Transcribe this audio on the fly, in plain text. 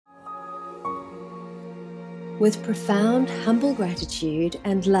With profound, humble gratitude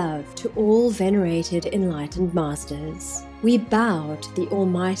and love to all venerated enlightened masters, we bow to the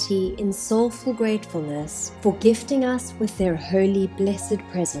Almighty in soulful gratefulness for gifting us with their holy, blessed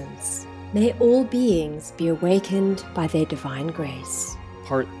presence. May all beings be awakened by their divine grace.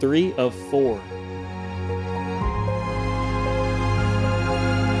 Part 3 of 4.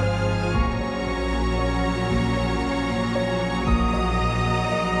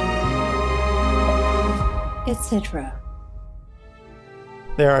 Etc.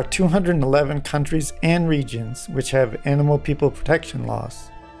 There are 211 countries and regions which have animal people protection laws.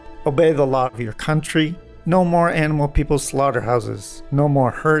 Obey the law of your country. No more animal people slaughterhouses. No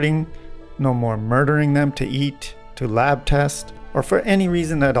more hurting. No more murdering them to eat, to lab test, or for any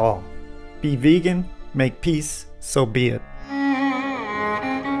reason at all. Be vegan, make peace, so be it.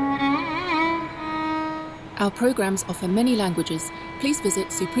 Our programs offer many languages. Please visit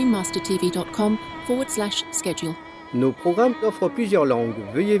suprememastertv.com/schedule. Nos programmes offrent plusieurs langues.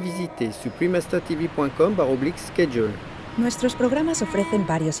 Veuillez visiter suprememastertv.com/schedule. Nuestros programas ofrecen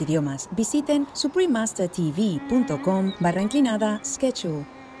varios idiomas. Visiten suprememastertv.com/schedule.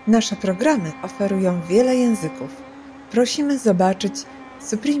 Nasze programy oferują wiele języków. Prosimy zobaczyć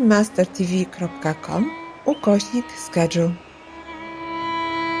suprememastertv.com/schedule.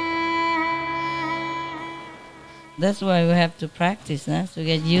 That's why we have to practice, to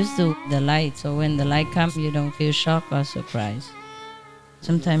get used to the light. So when the light comes, you don't feel shocked or surprised.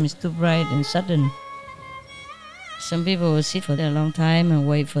 Sometimes it's too bright and sudden. Some people will sit for a long time and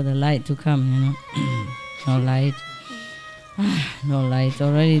wait for the light to come, No light. No light.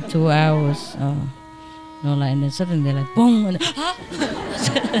 Already 2 hours. Oh, no light. And then suddenly they're like, boom. And,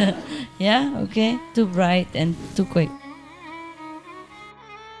 yeah, okay. Too bright and too quick.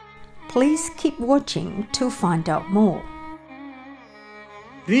 Please keep watching to find out more.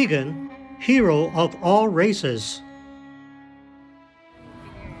 Vegan, hero of all races.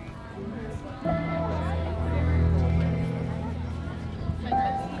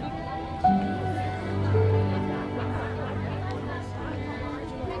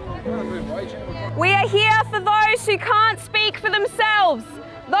 We are here for those who can't speak for themselves,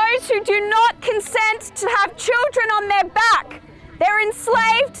 those who do not consent to have children on their back. They're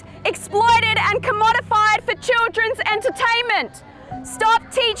enslaved, exploited and commodified for children's entertainment. Stop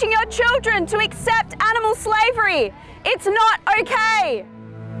teaching your children to accept animal slavery. It's not okay.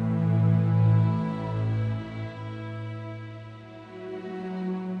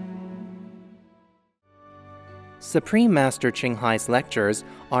 Supreme Master Ching Hai's lectures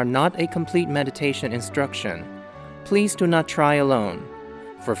are not a complete meditation instruction. Please do not try alone.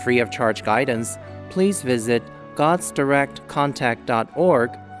 For free of charge guidance, please visit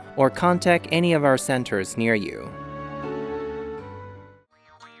godsdirectcontact.org or contact any of our centers near you.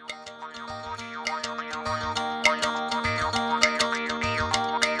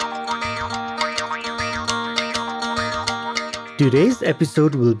 Today's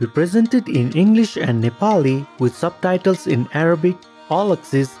episode will be presented in English and Nepali with subtitles in Arabic,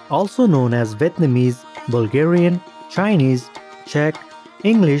 Aulacese, also known as Vietnamese, Bulgarian, Chinese, Czech,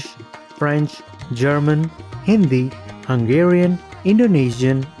 English, French, German, Hindi, Hungarian,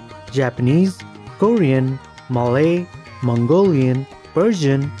 Indonesian, Japanese, Korean, Malay, Mongolian,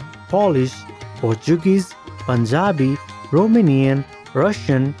 Persian, Polish, Portuguese, Punjabi, Romanian,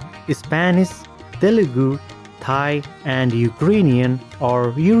 Russian, Spanish, Telugu, Thai, and Ukrainian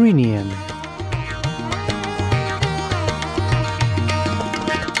or Uranian.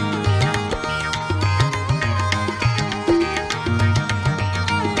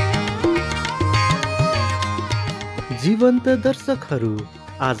 जीवन्त दर्शकहरू,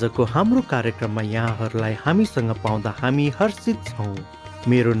 आजको हाम्रो कार्यक्रममा यहाँहरूलाई हामीसँग पाउँदा हामी हर्षित छौँ।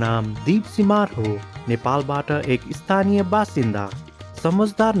 मेरो नाम दीप सिमार हो, नेपालबाट एक स्थानीय बासिन्दा।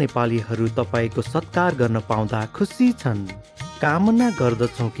 समझदार नेपालीहरू तपाईको सत्कार गर्न पाउँदा खुसी छन्। कामना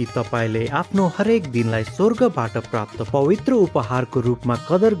गर्दछौँ कि तपाईले आफ्नो हरेक दिनलाई स्वर्गबाट प्राप्त पवित्र उपहारको रूपमा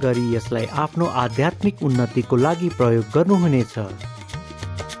कदर गरी यसलाई आफ्नो आध्यात्मिक उन्नतिको लागि प्रयोग गर्नुहुनेछ।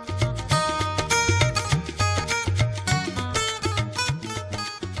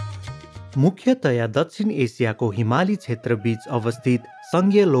 मुख्यतया दक्षिण एसियाको हिमाली क्षेत्रबीच अवस्थित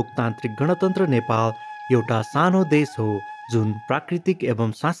संघीय लोकतान्त्रिक गणतन्त्र नेपाल एउटा सानो देश हो जुन प्राकृतिक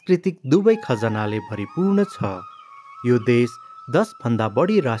एवं सांस्कृतिक दुवै खजनाले भरिपूर्ण छ। यो देश 10 भन्दा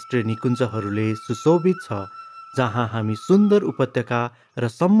बढी राष्ट्रिय निकुञ्जहरूले सुशोभित छ, जहाँ हामी सुन्दर उपत्यका र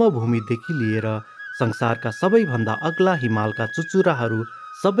समभूमिदेखि लिएर संसारका सबैभन्दा अग्ला हिमालका चुचुराहरू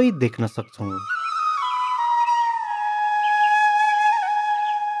सबै देख्न सक्छौँ।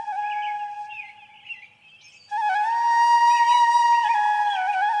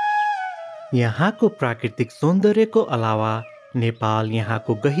 यहाँको प्राकृतिक सौन्दर्यको अलावा नेपाल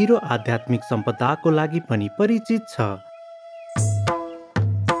यहाँको गहिरो आध्यात्मिक सम्पदाको लागि पनि परिचित छ।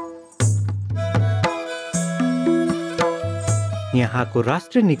 यहाँको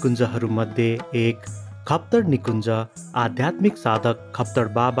राष्ट्रिय निकुञ्जहरूमध्ये एक खप्तड निकुञ्ज आध्यात्मिक साधक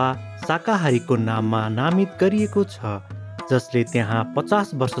खप्तड बाबा शाकाहारीको नाममा नामित गरिएको छ, जसले त्यहाँ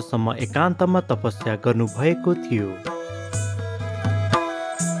 50 वर्षसम्म एकान्तमा तपस्या गर्नुभएको थियो।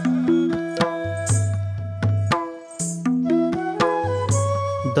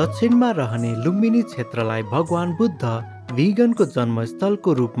 दक्षिणमा रहने लुम्बिनी क्षेत्रलाई भगवान बुद्ध भिगनको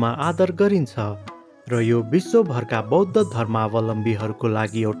जन्मस्थलको रूपमा आदर गरिन्छ र यो विश्वभरका बौद्ध धर्मावलम्बीहरूको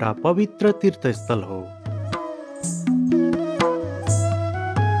लागि एउटा पवित्र तीर्थस्थल हो।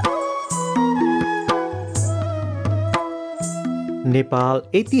 नेपाल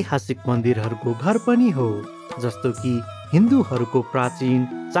ऐतिहासिक मन्दिरहरूको घर पनि हो, जस्तो कि हिन्दूहरूको प्राचीन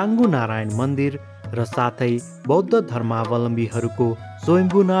चाङ्गु नारायण मन्दिर र साथै बौद्ध धर्मावलम्बीहरूको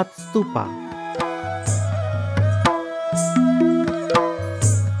स्वयम्भूनाथ स्तूपा।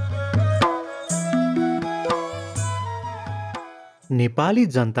 नेपाली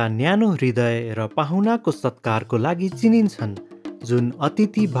जनता न्यानो हृदय र पाहुनाको सत्कारको लागि चिनिन्छन्, जुन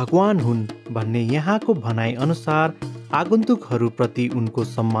अतिथि भगवान हुन् भन्ने यहाँको भनाइ अनुसार आगन्तुकहरूप्रति उनको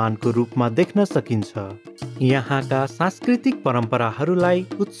सम्मानको रूपमा देख्न सकिन्छ। यहाँका सांस्कृतिक परम्पराहरूलाई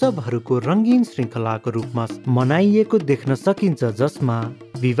उत्सवहरूको रङ्गीन श्रृङ्खलाको रूपमा मनाइएको देख्न सकिन्छ, जसमा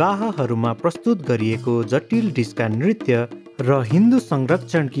विवाहहरूमा प्रस्तुत गरिएको जटिल डिस्का नृत्य र हिन्दू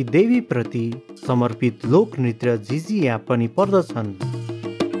संरक्षणकी देवीप्रति समर्पित लोक नृत्य झिझिया पनि पर्दछन्।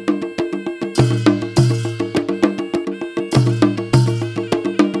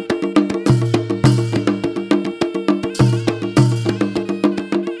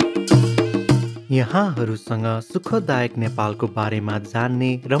 यहाँहरूसँग सुखदायक नेपालको बारेमा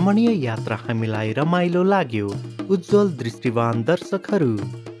जान्ने रमणीय यात्रा हामीलाई रमाइलो लाग्यो। उज्जवल दृष्टिवान दर्शकहरू,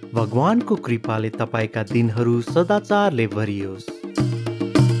 भगवानको कृपाले तपाईका दिनहरू सदाचारले भरियोस्।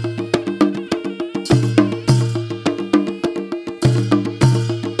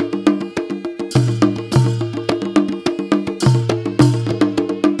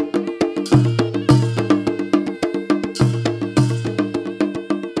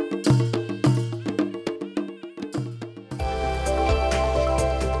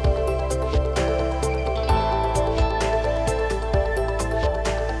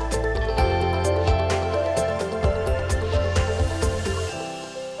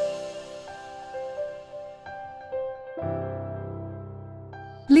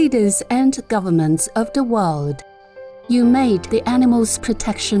 Leaders and governments of the world, you made the animals'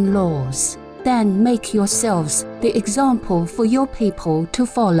 protection laws. Then make yourselves the example for your people to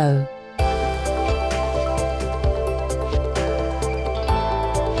follow.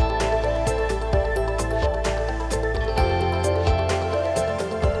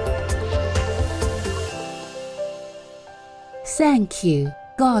 Thank you.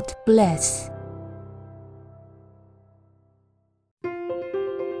 God bless.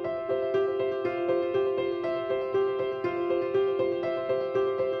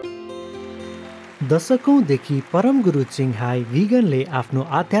 दशकौंदेखि परम गुरु चिङहाई भिगनले आफ्नो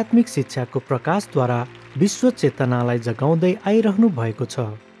आध्यात्मिक शिक्षाको प्रकाशद्वारा विश्व चेतनालाई जगाउँदै आइरहनु भएको छ।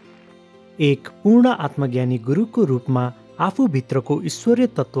 एक पूर्ण आत्मज्ञानी गुरुको रूपमा आफूभित्रको ईश्वरीय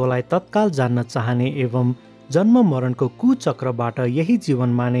तत्त्वलाई तत्काल जान्न चाहने एवं जन्म मरणको कुचक्रबाट यही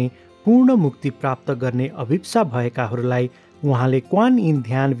जीवनमा नै पूर्ण मुक्ति प्राप्त गर्ने अभिप्सा भएकाहरूलाई उहाँले क्वान इन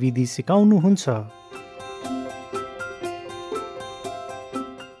ध्यान विधि सिकाउनुहुन्छ।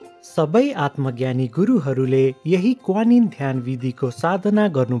 सबै आत्मज्ञानी गुरुहरूले यही क्वान इन ध्यान विधिको साधना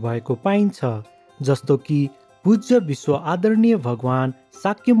गर्नुभएको पाइन्छ, जस्तो कि पूज्य विश्व आदरणीय भगवान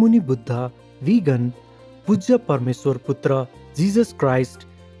शाक्यमुनि बुद्ध भिगन, पूज्य परमेश्वर पुत्र जिजस क्राइस्ट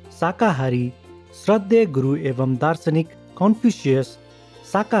शाकाहारी, श्रद्धेय गुरु एवं दार्शनिक कन्फ्युसियस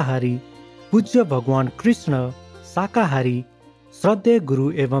शाकाहारी, पूज्य भगवान कृष्ण शाकाहारी, श्रद्धेय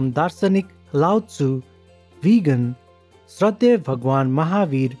गुरु एवं दार्शनिक लाओ त्सु भिगन, श्रद्धेय भगवान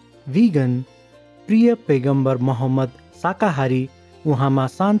महावीर भिगन, प्रिय पैगम्बर मोहम्मद शाकाहारी, उहाँमा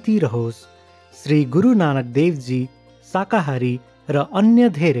शान्ति रहोस्, श्री गुरु नानक देवजी शाकाहारी र अन्य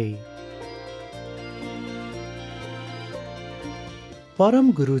धेरै।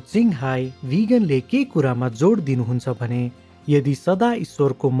 परम गुरु चिङहाई भिगनले के कुरामा जोड दिनुहुन्छ भने यदि सदा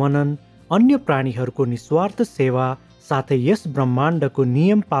ईश्वरको मनन, अन्य प्राणीहरूको निस्वार्थ सेवा साथै यस ब्रह्माण्डको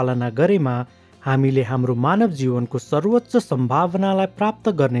नियम पालना गरेमा हामीले हाम्रो मानव जीवनको सर्वोच्च सम्भावनालाई प्राप्त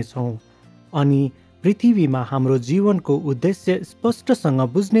गर्नेछौँ अनि पृथ्वीमा हाम्रो जीवनको उद्देश्य स्पष्टसँग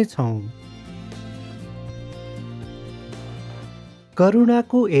बुझ्नेछौँ।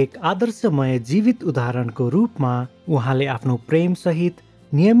 करुणाको एक आदर्शमय जीवित उदाहरणको रूपमा उहाँले आफ्नो प्रेमसहित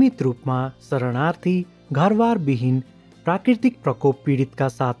नियमित रूपमा शरणार्थी, घरबारविहीन, प्राकृतिक प्रकोप पीडितका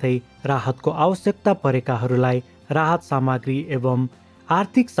साथै राहतको आवश्यकता परेकाहरूलाई राहत सामग्री एवं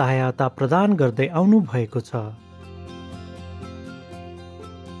आर्थिक सहायता प्रदान गर्दै आउनु भएको छ।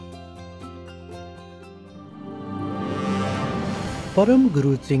 परम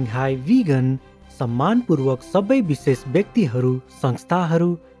गुरु चिङहाई वीगन सम्मानपूर्वक सबै विशेष व्यक्तिहरू, संस्थाहरू,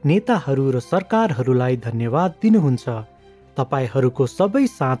 नेताहरू र सरकारहरूलाई धन्यवाद दिनुहुन्छ। तपाईहरूको सबै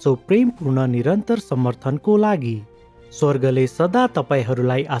साँचो प्रेमपूर्ण निरन्तर समर्थनको लागि स्वर्गले सदा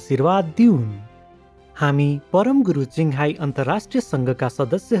तपाईहरूलाई आशीर्वाद दिउन्। हामी परम गुरु चिङहाई अन्तर्राष्ट्रिय सङ्घका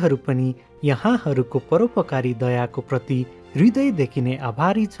सदस्यहरू पनि यहाँहरूको परोपकारी दयाको प्रति हृदयदेखि नै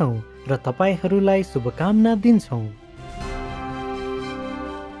आभारी छौँ र तपाईहरूलाई शुभकामना दिन्छौँ।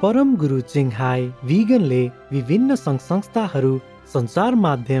 परम गुरु चिङहाई वीगनले विभिन्न सङ्घ संस्थाहरू, सञ्चार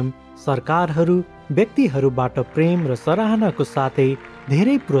माध्यम, सरकारहरू, व्यक्तिहरूबाट प्रेम र सराहनाको साथै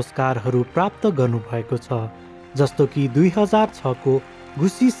धेरै पुरस्कारहरू प्राप्त गर्नुभएको छ, जस्तो कि 2006 को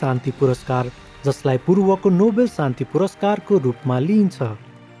गुसी शान्ति पुरस्कार, जसलाई पूर्वको नोबेल शान्ति पुरस्कारको रूपमा लिइन्छ।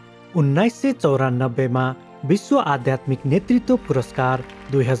 1994 मा विश्व आध्यात्मिक नेतृत्व पुरस्कार,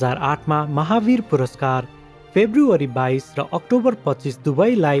 2008 मा महावीर पुरस्कार, फेब्रुअरी 22 र अक्टोबर 25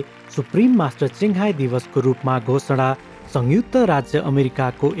 दुवैलाई सुप्रिम मास्टर चिङहाई दिवसको रूपमा घोषणा, संयुक्त राज्य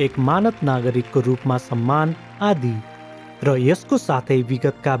अमेरिकाको एक मानद नागरिकको रूपमा सम्मान आदि। र यसको साथै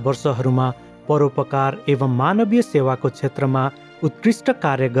विगतका वर्षहरूमा परोपकार एवं मानवीय सेवाको क्षेत्रमा उत्कृष्ट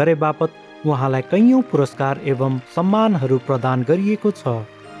कार्य गरे बापत उहाँलाई कैयौं पुरस्कार एवं सम्मानहरू प्रदान गरिएको छ।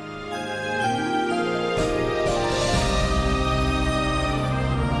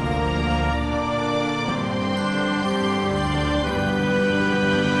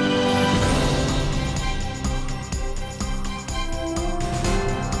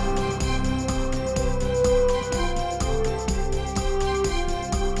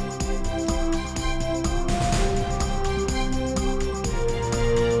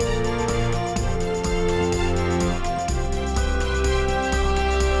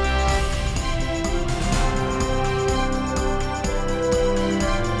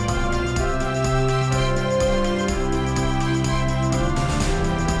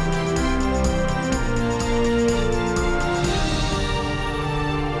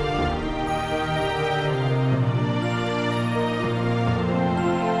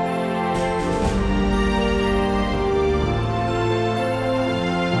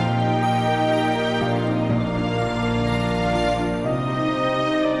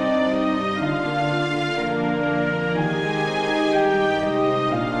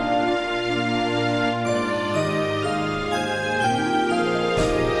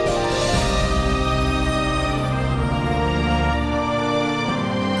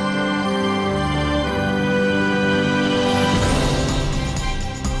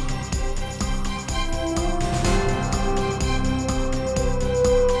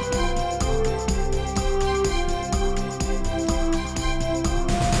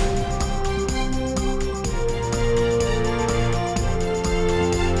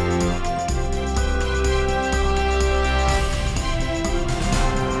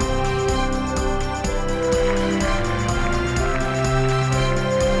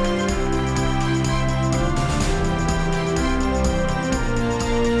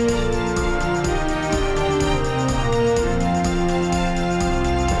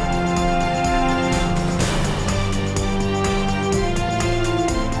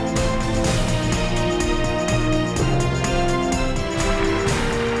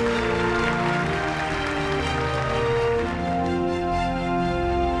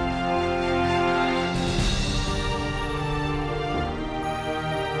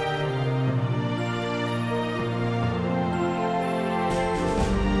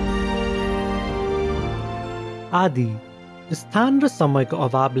 आदि। स्थान र समयको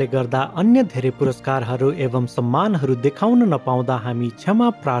अभावले गर्दा अन्य धेरै पुरस्कारहरू एवं सम्मानहरू देखाउन नपाउँदा हामी क्षमा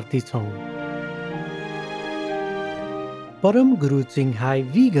प्रार्थी छौँ। परम गुरु चिङहाई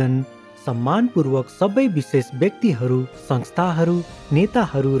वीगन सम्मानपूर्वक सबै विशेष व्यक्तिहरू, संस्थाहरू,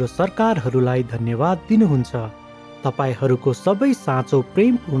 नेताहरू र सरकारहरूलाई धन्यवाद दिनुहुन्छ। तपाईहरूको सबै साँचो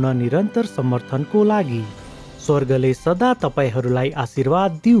प्रेमपूर्ण निरन्तर समर्थनको लागि स्वर्गले सदा तपाईहरूलाई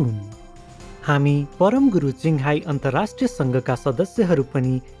आशीर्वाद दिउन्। हामी परम गुरु चिङहाई अन्तर्राष्ट्रिय सङ्घका सदस्यहरू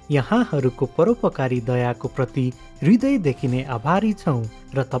पनि यहाँहरूको परोपकारी दयाको प्रति हृदयदेखि नै आभारी छौँ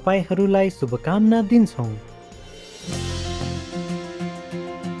र तपाईहरूलाई शुभकामना दिन्छौँ।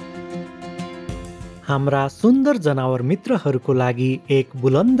 हाम्रा सुन्दर जनावर मित्रहरूको लागि एक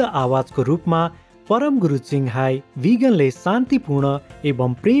बुलन्द आवाजको रूपमा परम गुरु चिङहाई भिगनले शान्तिपूर्ण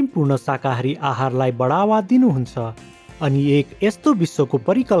एवं प्रेमपूर्ण शाकाहारी आहारलाई बढावा दिनुहुन्छ अनि एक यस्तो विश्वको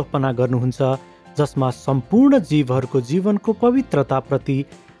परिकल्पना गर्नुहुन्छ जसमा सम्पूर्ण जीवहरूको जीवनको पवित्रताप्रति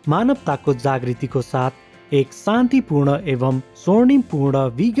मानवताको जागृतिको साथ एक शान्तिपूर्ण एवं स्वर्णिमपूर्ण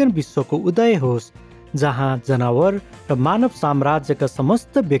भिगन विश्वको उदय होस् जहाँ जनावर र मानव साम्राज्यका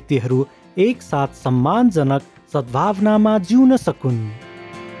समस्त व्यक्तिहरू एक साथ सम्मानजनक सद्भावनामा जिउन सकुन्।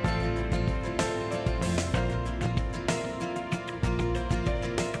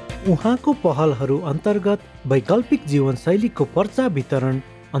 उहाँको पहलहरू अन्तर्गत वैकल्पिक जीवनशैलीको पर्चा वितरण,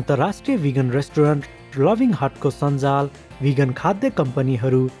 अन्तर्राष्ट्रिय भिगन रेस्टुरेन्ट लभिङ हटको सञ्जाल, भिगन खाद्य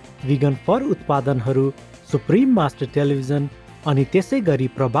कम्पनीहरू, भिगन फर उत्पादनहरू, सुप्रिम मास्टर टेलिभिजन अनि त्यसै गरी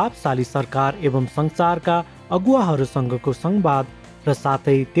प्रभावशाली सरकार एवं सञ्चारका अगुवाहरूसँगको संवाद र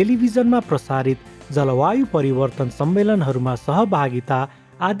साथै टेलिभिजनमा प्रसारित जलवायु परिवर्तन सम्मेलनहरूमा सहभागिता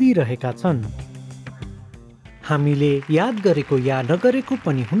आदि रहेका छन्। हामीले याद गरेको या नगरेको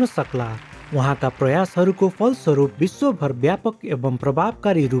पनि हुन सक्ला। उहाँका प्रयासहरूको फलस्वरूप विश्वभर व्यापक एवं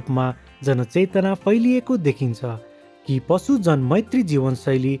प्रभावकारी रूपमा जनचेतना फैलिएको देखिन्छ कि पशुजन मैत्री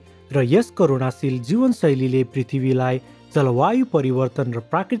जीवनशैली र यस करुणाशील जीवनशैलीले पृथ्वीलाई जलवायु परिवर्तन र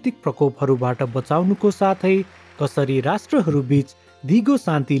प्राकृतिक प्रकोपहरूबाट बचाउनुको साथै कसरी राष्ट्रहरूबीच दिगो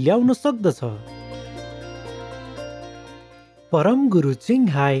शान्ति ल्याउन सक्दछ। परम गुरु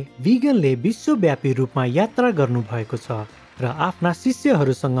चिङहाई भिगनले विश्वव्यापी रूपमा यात्रा गर्नुभएको छ र आफ्ना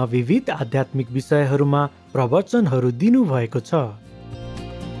शिष्यहरूसँग विविध आध्यात्मिक विषयहरूमा प्रवचनहरू दिनुभएको छ।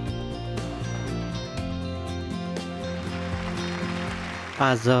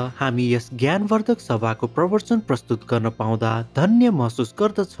 आज हामी यस ज्ञानवर्धक सभाको प्रवचन प्रस्तुत गर्न पाउँदा धन्य महसुस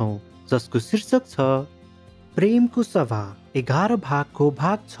गर्दछौँ, जसको शीर्षक छ प्रेमको सभा। 11 भागको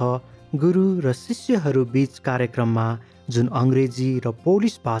भाग 6 गुरु र शिष्यहरू बीच कार्यक्रममा, जुन अङ्ग्रेजी र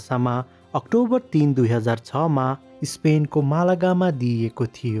पोलिस भाषामा अक्टोबर 3, 2006 मा स्पेनको मालागामा दिइएको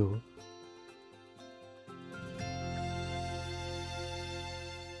थियो।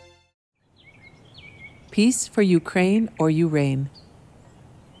 Peace for Ukraine or you reign.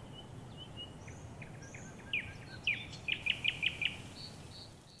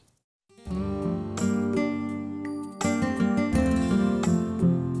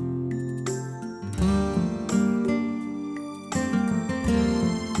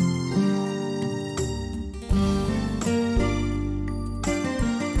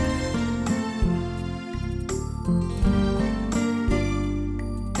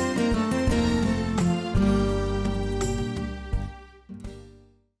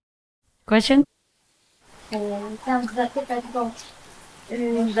 Question? Chciałam zapytać, bo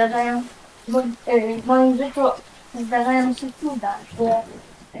w moim życiu zdarzają się cuda.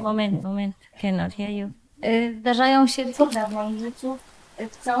 Moment, cannot hear you. Zdarzają się cuda w moim życiu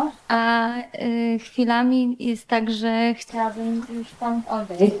wciąż, a chwilami jest tak, że chciałabym już stąd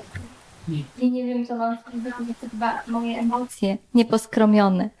odejść. I nie wiem, co mam z tym zrobić, to chyba moje emocje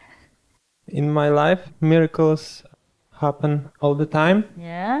nieposkromione. In my life, miracles happen all the time.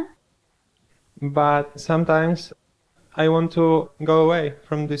 Yeah? But sometimes I want to go away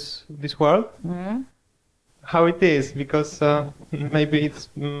from this world. How it is, because maybe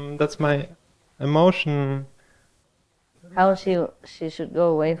that's my emotion. How she should go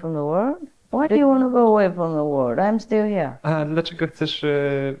away from the world? Why do you want to go away from the world? I'm still here. A dlaczego chcesz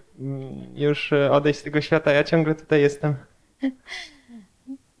już odejść z tego świata? Ja ciągle tutaj jestem.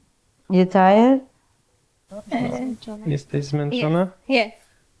 You tired? Jesteś zmęczona? Yes.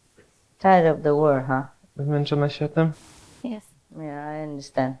 Tired of the world, huh? Zmęczona światem? Yes. Yeah, I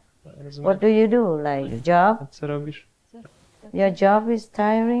understand. What do you do? Like job? Co robisz? Your job is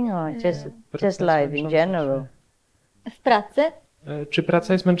tiring or just life in general? W pracy? Czy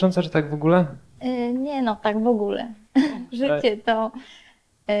praca jest męcząca, czy tak w ogóle? Nie, no tak w ogóle. Życie to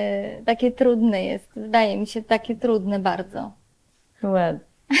takie trudne jest. Wydaje mi się takie trudne bardzo. Well.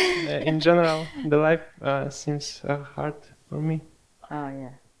 In general, the life seems hard for me. Oh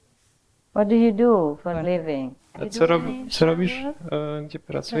yeah. What do you do for living? Co robisz? Gdzie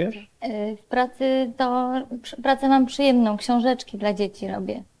pracujesz? W pracy pracę mam przyjemną. Książeczki dla dzieci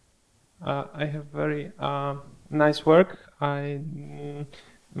robię. I have very nice work. I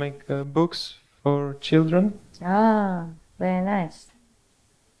make books for children. Ah, very nice.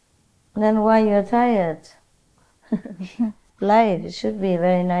 Then why you're tired? Life, it should be a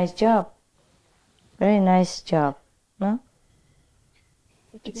very nice job. Very nice job, no?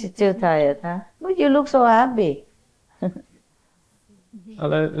 You're still tired, huh? But you look so happy.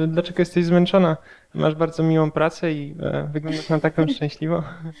 Ale dlaczego jesteś zmęczona? Masz bardzo miłą pracę i wyglądasz na taką szczęśliwą.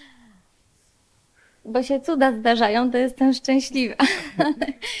 bo się cuda zdarzają, to jestem szczęśliwa.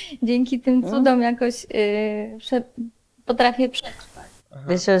 Dzięki tym cudom jakoś potrafię przetrwać.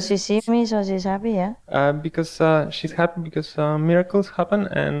 Because she sees me, so she's happy, yeah? Because she's happy because miracles happen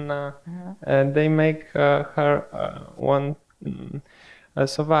and they make her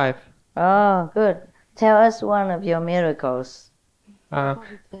survive. Oh, good. Tell us one of your miracles.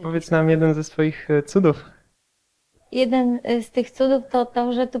 Powiedz nam jeden ze swoich cudów. Jeden z tych cudów to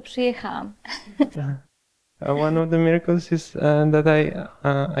to, że tu przyjechałam. One of the miracles is that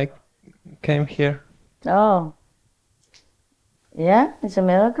I came here. Oh. Yeah, it's a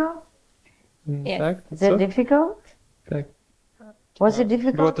miracle? Yes. Tak? Is it difficult? Tak. Was it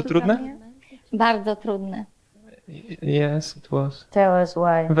difficult? Było to trudne? Bardzo trudne. Yes, it was. Tell us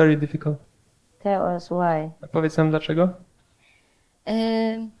why. Very difficult. Tell us why. Powiedz nam dlaczego?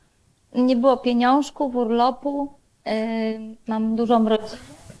 Nie było pieniążków, urlopu, mam dużą rodzinę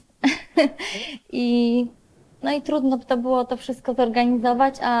no i trudno to było to wszystko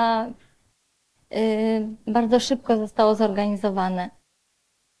zorganizować, a bardzo szybko zostało zorganizowane.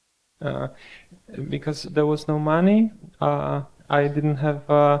 Because there was no money, I didn't have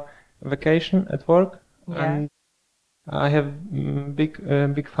a vacation at work, and I have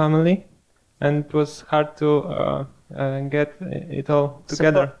big family, and it was hard to get it all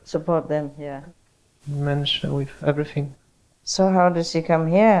together. Support them, yeah. Manage with everything. So how did she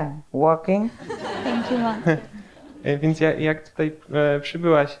come here? Walking? Thank you, Mom. Więc jak tutaj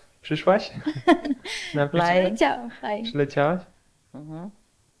przybyłaś? Przyszłaś? Przyleciałam. Przyleciałaś?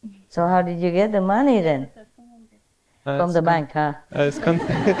 So how did you get the money then? From the bank, huh?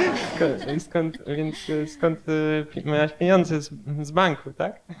 Skąd miałaś pieniądze z banku,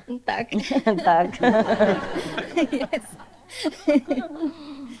 tak? Tak. Tak. Yes.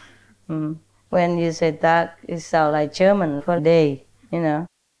 When you say that, it sounds like German for day, you know.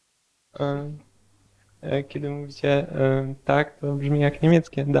 Kiedy mówicie tak, to brzmi jak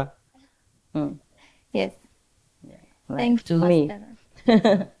niemieckie, da. Yes. Thanks to me.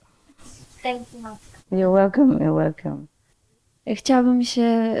 Thank you, Mom. You're welcome, you're welcome. Chciałabym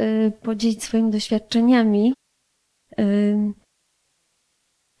się podzielić swoimi doświadczeniami.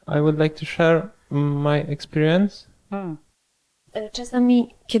 I would like to share my experience.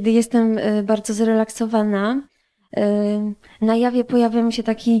 Czasami, kiedy jestem bardzo zrelaksowana, na jawie pojawia mi się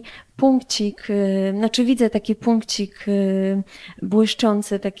taki punkcik, znaczy widzę taki punkcik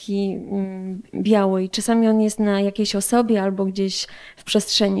błyszczący, taki biały i czasami on jest na jakiejś osobie albo gdzieś w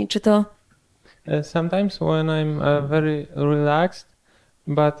przestrzeni. Czy to... Sometimes when I'm very relaxed,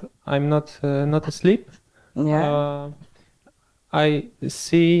 but I'm not asleep, I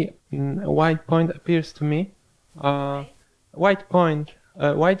see a white point appears to me.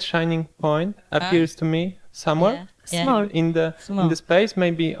 White shining point appears to me somewhere in the space,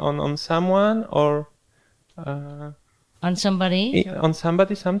 maybe on someone or on somebody. On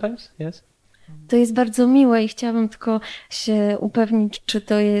somebody sometimes, yes. To jest bardzo miłe i chciałabym tylko się upewnić, czy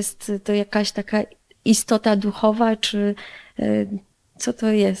to jest to jakaś taka istota duchowa, czy co to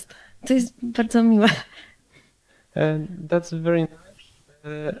jest. To jest bardzo miłe. That's very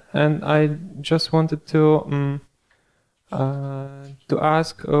nice. And I just wanted to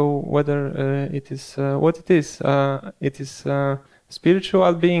ask whether it is what it is. It is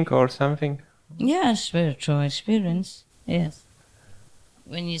spiritual being or something. Yeah, spiritual experience. Yes.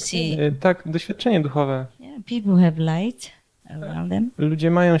 When you see. Tak, doświadczenie duchowe. Yeah, people have light around them.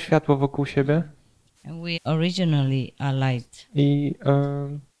 Ludzie mają światło wokół siebie. And we originally are light. I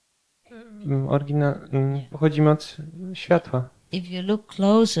pochodzimy od światła. If you look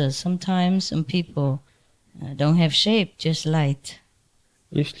closer, sometimes some people don't have shape, just light.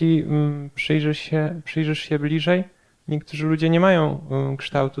 Jeśli przyjrzysz się bliżej, niektórzy ludzie nie mają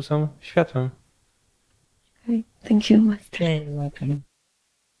kształtu, są światłem. Okay. Thank you, Master. You're welcome.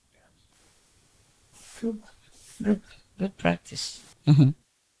 Good practice.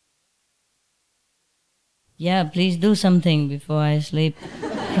 Yeah, please do something before I sleep.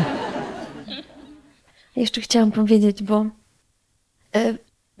 Jeszcze chciałam powiedzieć, bo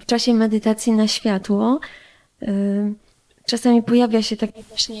w czasie medytacji na światło czasami pojawia się taki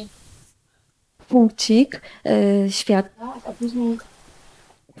właśnie punkcik światła, a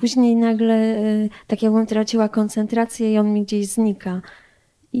później nagle tak jakbym traciła koncentrację i on mi gdzieś znika.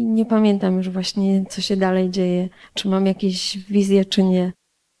 I nie pamiętam już właśnie, co się dalej dzieje, czy mam jakieś wizje, czy nie.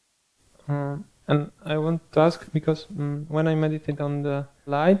 And I want to ask because when I meditate on the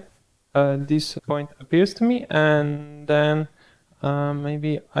light, this point appears to me, and then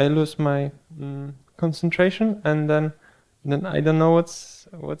maybe I lose my concentration, and then I don't know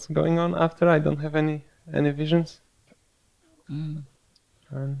what's going on after. I don't have any visions.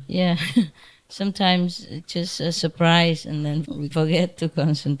 Yeah, Sometimes it's just a surprise and then we forget to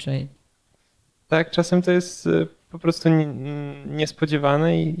concentrate. Tak, czasem to jest po prostu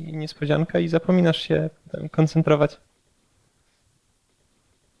niespodziewane i niespodzianka i zapominasz się tam koncentrować.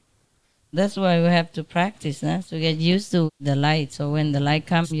 That's why we have to practice, no? To get used to the light. So when the light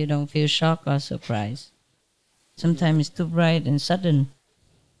comes, you don't feel shock or surprise. Sometimes it's too bright and sudden.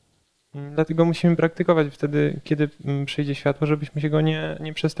 Dlatego musimy praktykować wtedy, kiedy przyjdzie światło, żebyśmy się go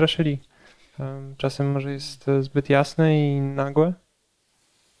nie przestraszyli. Czasem może jest zbyt jasne i nagłe.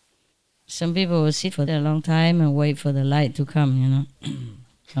 Some people will sit for a long time and wait for the light to come, you know.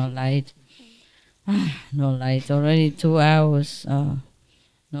 No light. No light. Already 2 hours.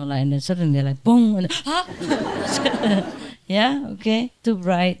 No light. And then suddenly they're like, boom. And yeah, okay. Too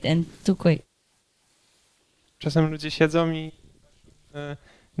bright and too quick. Czasem ludzie siedzą i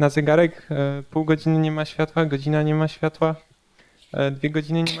na zegarek pół godziny nie ma światła, godzina nie ma światła, 2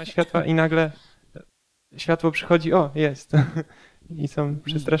 godziny nie ma światła i nagle światło przychodzi, o, jest. I są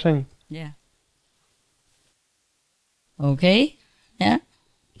przestraszeni. Yeah. Okay? Yeah?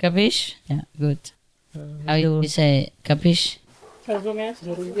 Capish? Yeah, good. How you say capish? Rozumieć?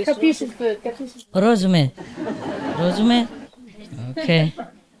 Capish is good. Capish is good. Rozumie. Rozumie? Okay.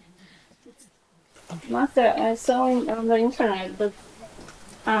 Master, I saw on the internet that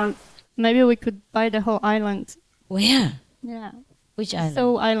maybe we could buy the whole island. Where? Yeah. Which island?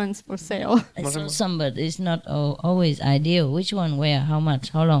 So islands for sale. I saw some, but it's not always ideal. Which one? Where? How much?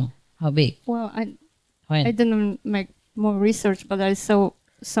 How long? How big? Well, When? I didn't make more research, but I saw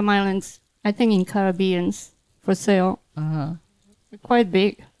some islands, I think in Caribbeans, for sale. Uh-huh. Quite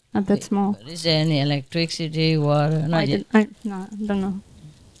big, not that small. But is there any electricity, water? Not yet. No, I don't know.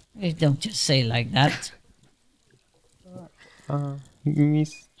 You don't just say like that.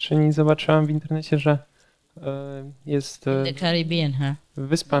 Mistrzyni zobaczyłam w internecie, że jest The Caribbean, huh?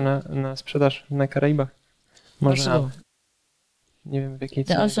 wyspa na sprzedaż na Karaibach. Może nie wiem w jakiej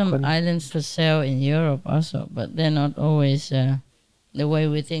There are some islands for sale in Europe also, but they're not always the way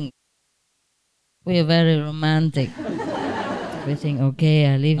we think. We are very romantic. We think,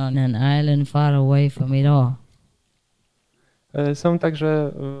 okay, I live on an island far away from it all. Są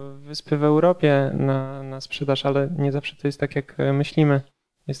także wyspy w Europie na sprzedaż, ale nie zawsze to jest tak, jak myślimy.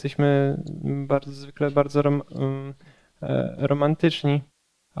 Jesteśmy zwykle bardzo romantyczni,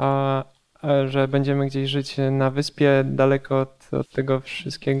 a że będziemy gdzieś żyć na wyspie daleko od tego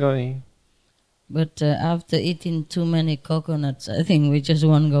wszystkiego. But after eating too many coconuts, I think we just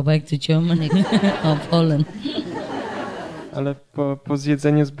want to go back to Germany or Poland. Ale po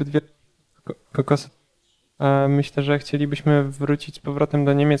zjedzeniu zbyt wielu kokosów, myślę, że chcielibyśmy wrócić z powrotem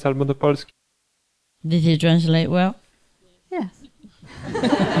do Niemiec albo do Polski. Did you translate well? Yes.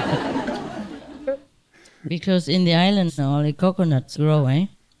 Because in the islands only coconuts grow, eh?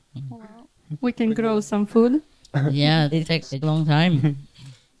 We can grow some food. Yeah, it takes a long time.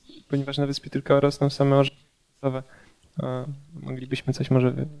 Ponieważ na wyspie tylko rosną same orzechy, moglibyśmy coś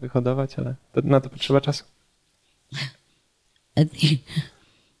może wyhodować, ale na to potrzeba czasu. I think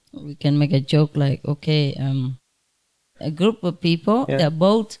we can make a joke like, okay, a group of people,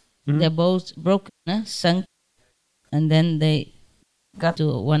 they're both broken, sunk, and then they got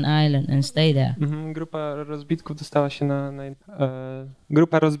to one island and stay there. Grupa rozbitków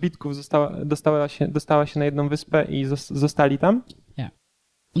dostała się na jedną wyspę i zostali tam. Yeah.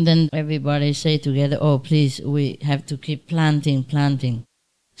 And then everybody say together, oh, please, we have to keep planting,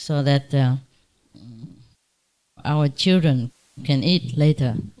 so that our children can eat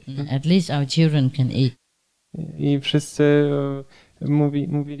later. At least our children can eat. I wszyscy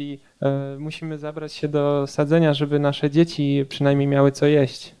mówili, musimy zabrać się do sadzenia, żeby nasze dzieci przynajmniej miały co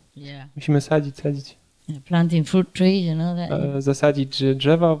jeść. Yeah. Musimy sadzić. Yeah, planting fruit trees, you know that. Zasadzić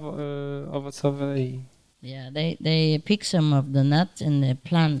drzewa owocowe i. Yeah, they pick some of the nuts and they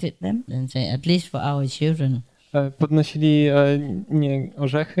planted them and say, at least for our children. Podnosili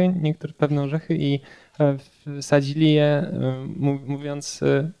orzechy, niektóre pewne orzechy i sadzili je, mówiąc,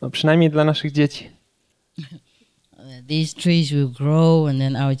 no przynajmniej dla naszych dzieci. These trees will grow and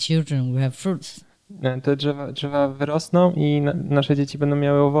then our children will have fruits. Te drzewa wyrosną i nasze dzieci będą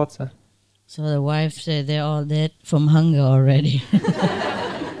miały owoce. So the wife said they're all dead from hunger already.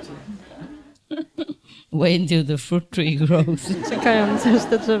 Wait until the fruit tree grows. Czekając, aż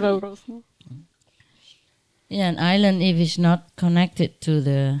te drzewa urosną. Yeah, an island, if it's not connected to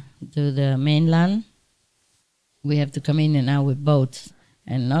the mainland, we have to come in and out with boats,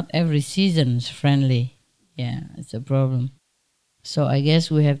 and not every season is friendly. Yeah, it's a problem. So I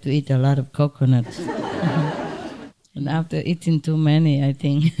guess we have to eat a lot of coconuts. And after eating too many, I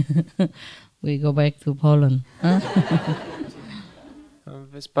think we go back to Poland.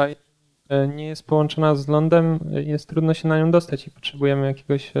 Wyspa nie jest połączona z lądem, jest trudno się na nią dostać i potrzebujemy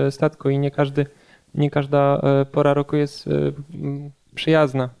jakiegoś statku i nie każda pora roku jest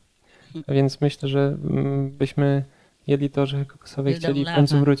przyjazna. Więc myślę, że byśmy jedli to orzechy kokosowe i chcieli w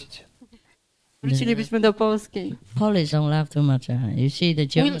końcu wrócić. Wrócilibyśmy do Polski. Polish don't laugh too much. You see the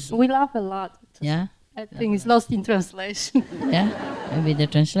Germans. We laugh a lot. Yeah? I think it's lost in translation. Yeah? Maybe the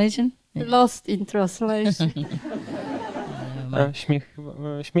translation? Yeah. Lost in translation.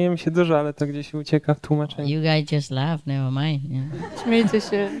 Śmiejemy się dużo, ale to gdzieś ucieka w tłumaczeniu. You guys just laugh, never mind. Yeah. Śmiejcie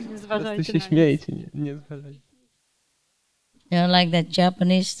się, nie zważajcie się śmiejcie, nie zważajcie. You know, like that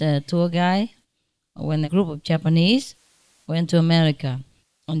Japanese tour guy, when a group of Japanese went to America,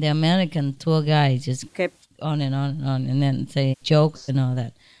 and the American tour guide just kept on and on and on, and then say jokes and all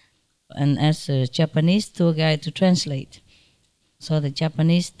that, and asked the Japanese tour guide to translate. So the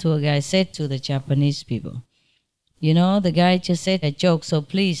Japanese tour guide said to the Japanese people, you know, the guy just said a joke, so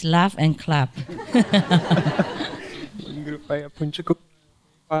please laugh and clap. Grupa Japończyków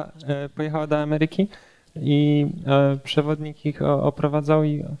pojechała do Ameryki i przewodnik ich oprowadzał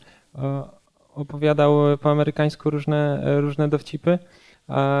i opowiadał po amerykańsku różne dowcipy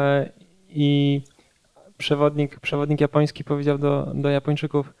i przewodnik japoński powiedział do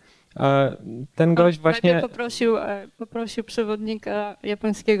Japończyków, ten gość właśnie... Poprosił przewodnika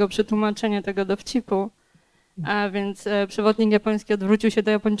japońskiego przetłumaczenia tego dowcipu, a więc przewodnik japoński odwrócił się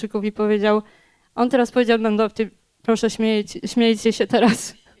do Japończyków i powiedział, on teraz powiedział nam dowcip, proszę śmiejcie się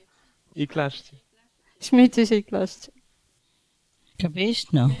teraz. I klaszcie. Śmiejcie się i klaszcie.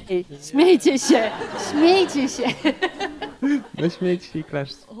 Kapisz? No. Śmiejcie się! Śmiejcie się! No śmiejcie się i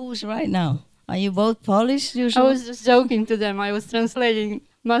klaszcie. Who's right now? Are you both Polish usually? I was just joking to them. I was translating.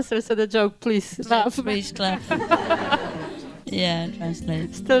 Master said a joke, please laugh. Please clap. Yeah,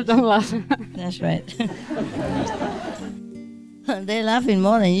 translate. Still don't laugh. That's right. They're laughing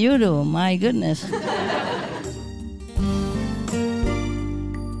more than you do. My goodness.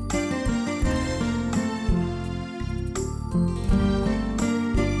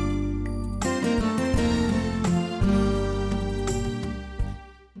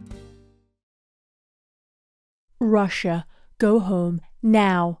 Russia, go home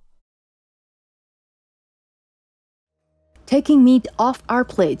now. Taking meat off our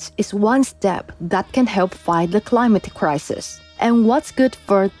plates is one step that can help fight the climate crisis. And what's good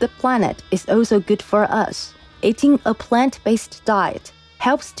for the planet is also good for us. Eating a plant-based diet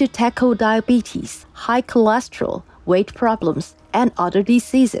helps to tackle diabetes, high cholesterol, weight problems, and other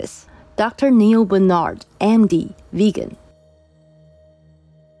diseases. Dr. Neil Bernard, MD, vegan.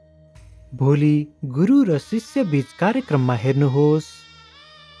 भोलि गुरु र शिष्य बीच कार्यक्रममा हेर्नुहोस्.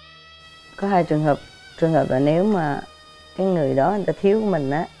 Có hai trường hợp là nếu mà cái người đó người ta thiếu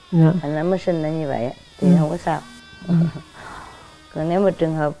mình á, thành ra mới sinh ra như vậy á, thì không có sao. Còn nếu mà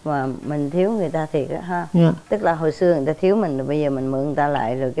trường hợp mà mình thiếu người ta thiệt á ha, tức là hồi xưa người ta thiếu mình rồi bây giờ mình mượn người ta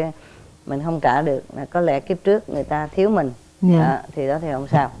lại rồi cái mình không trả được, là có lẽ kiếp trước người ta thiếu mình, thì đó thì không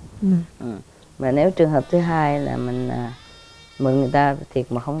sao. Mà nếu trường hợp thứ hai là mình mượn người ta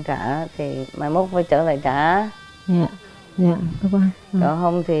thiệt mà không trả thì mai mốt phải trở lại trả. Còn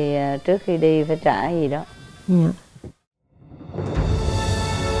không thì trước khi đi phải trả gì đó.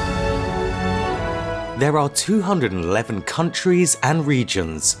 There are 211 countries and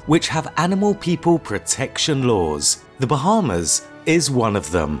regions which have animal people protection laws. The Bahamas is one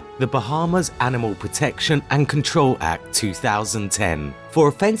of them. The Bahamas Animal Protection and Control Act 2010 for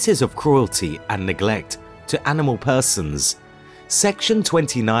offences of cruelty and neglect to animal persons. Section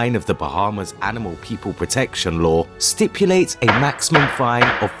 29 of the Bahamas Animal People Protection Law stipulates a maximum fine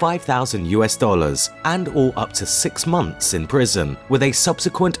of $5,000 and or up to 6 months in prison, with a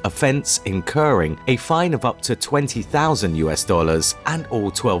subsequent offence incurring a fine of up to $20,000 and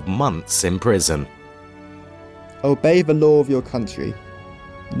or 12 months in prison. Obey the law of your country.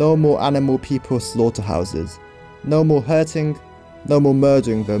 No more animal people slaughterhouses. No more hurting, no more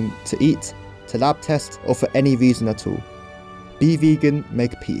murdering them to eat, to lab test, or for any reason at all. Be vegan,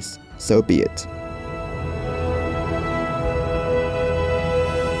 make peace. So be it.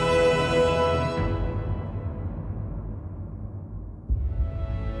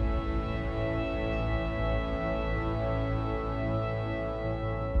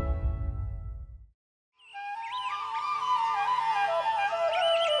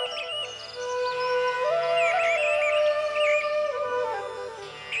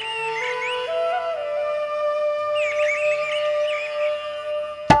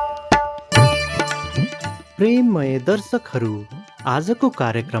 प्रेममय दर्शकहरू, आजको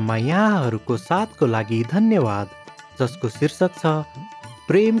कार्यक्रममा यहाँहरूको साथको लागि धन्यवाद, जसको शीर्षक छ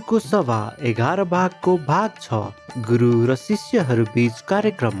प्रेमको सभा 11 भागको भाग 6 गुरु र शिष्यहरू बीच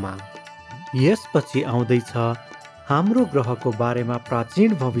कार्यक्रममा। यसपछि आउँदैछ हाम्रो ग्रहको बारेमा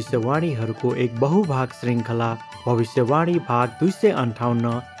प्राचीन भविष्यवाणीहरूको एक बहुभाग श्रृङ्खला भविष्यवाणी भाग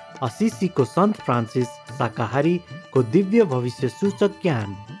 258 असिसीको सन्त फ्रान्सिस शाकाहारीको दिव्य भविष्य सूचक ज्ञान।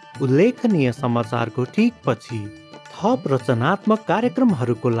 उल्लेखनीय समाचारको ठीक पछि थप रचनात्मक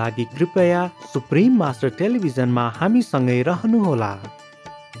कार्यक्रमहरूको लागि कृपया सुप्रिम मास्टर टेलिभिजनमा हामीसँगै रहनुहोला।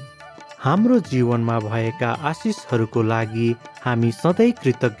 हाम्रो जीवनमा भएका आशिषहरूको लागि हामी सधैँ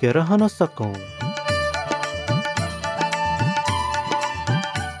कृतज्ञ रहन सकौं।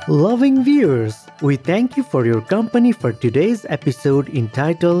 Loving viewers, we thank you for your company for today's episode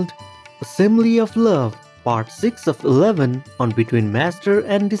entitled Assembly of Love, Part 6 of 11 on Between Master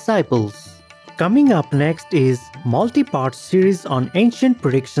and Disciples. Coming up next is multi-part series on ancient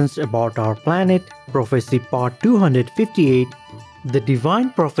predictions about our planet, Prophecy Part 258, The Divine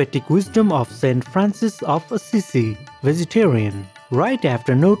Prophetic Wisdom of Saint Francis of Assisi, Vegetarian, right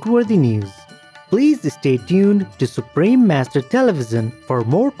after noteworthy news. Please stay tuned to Supreme Master Television for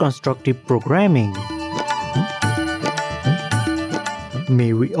more constructive programming.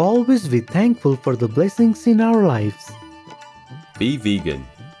 May we always be thankful for the blessings in our lives. Be vegan,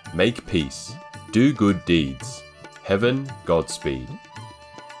 make peace, do good deeds. Heaven, Godspeed.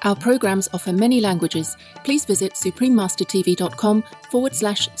 Our programs offer many languages. Please visit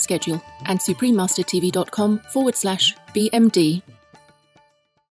suprememastertv.com/schedule and suprememastertv.com/BMD.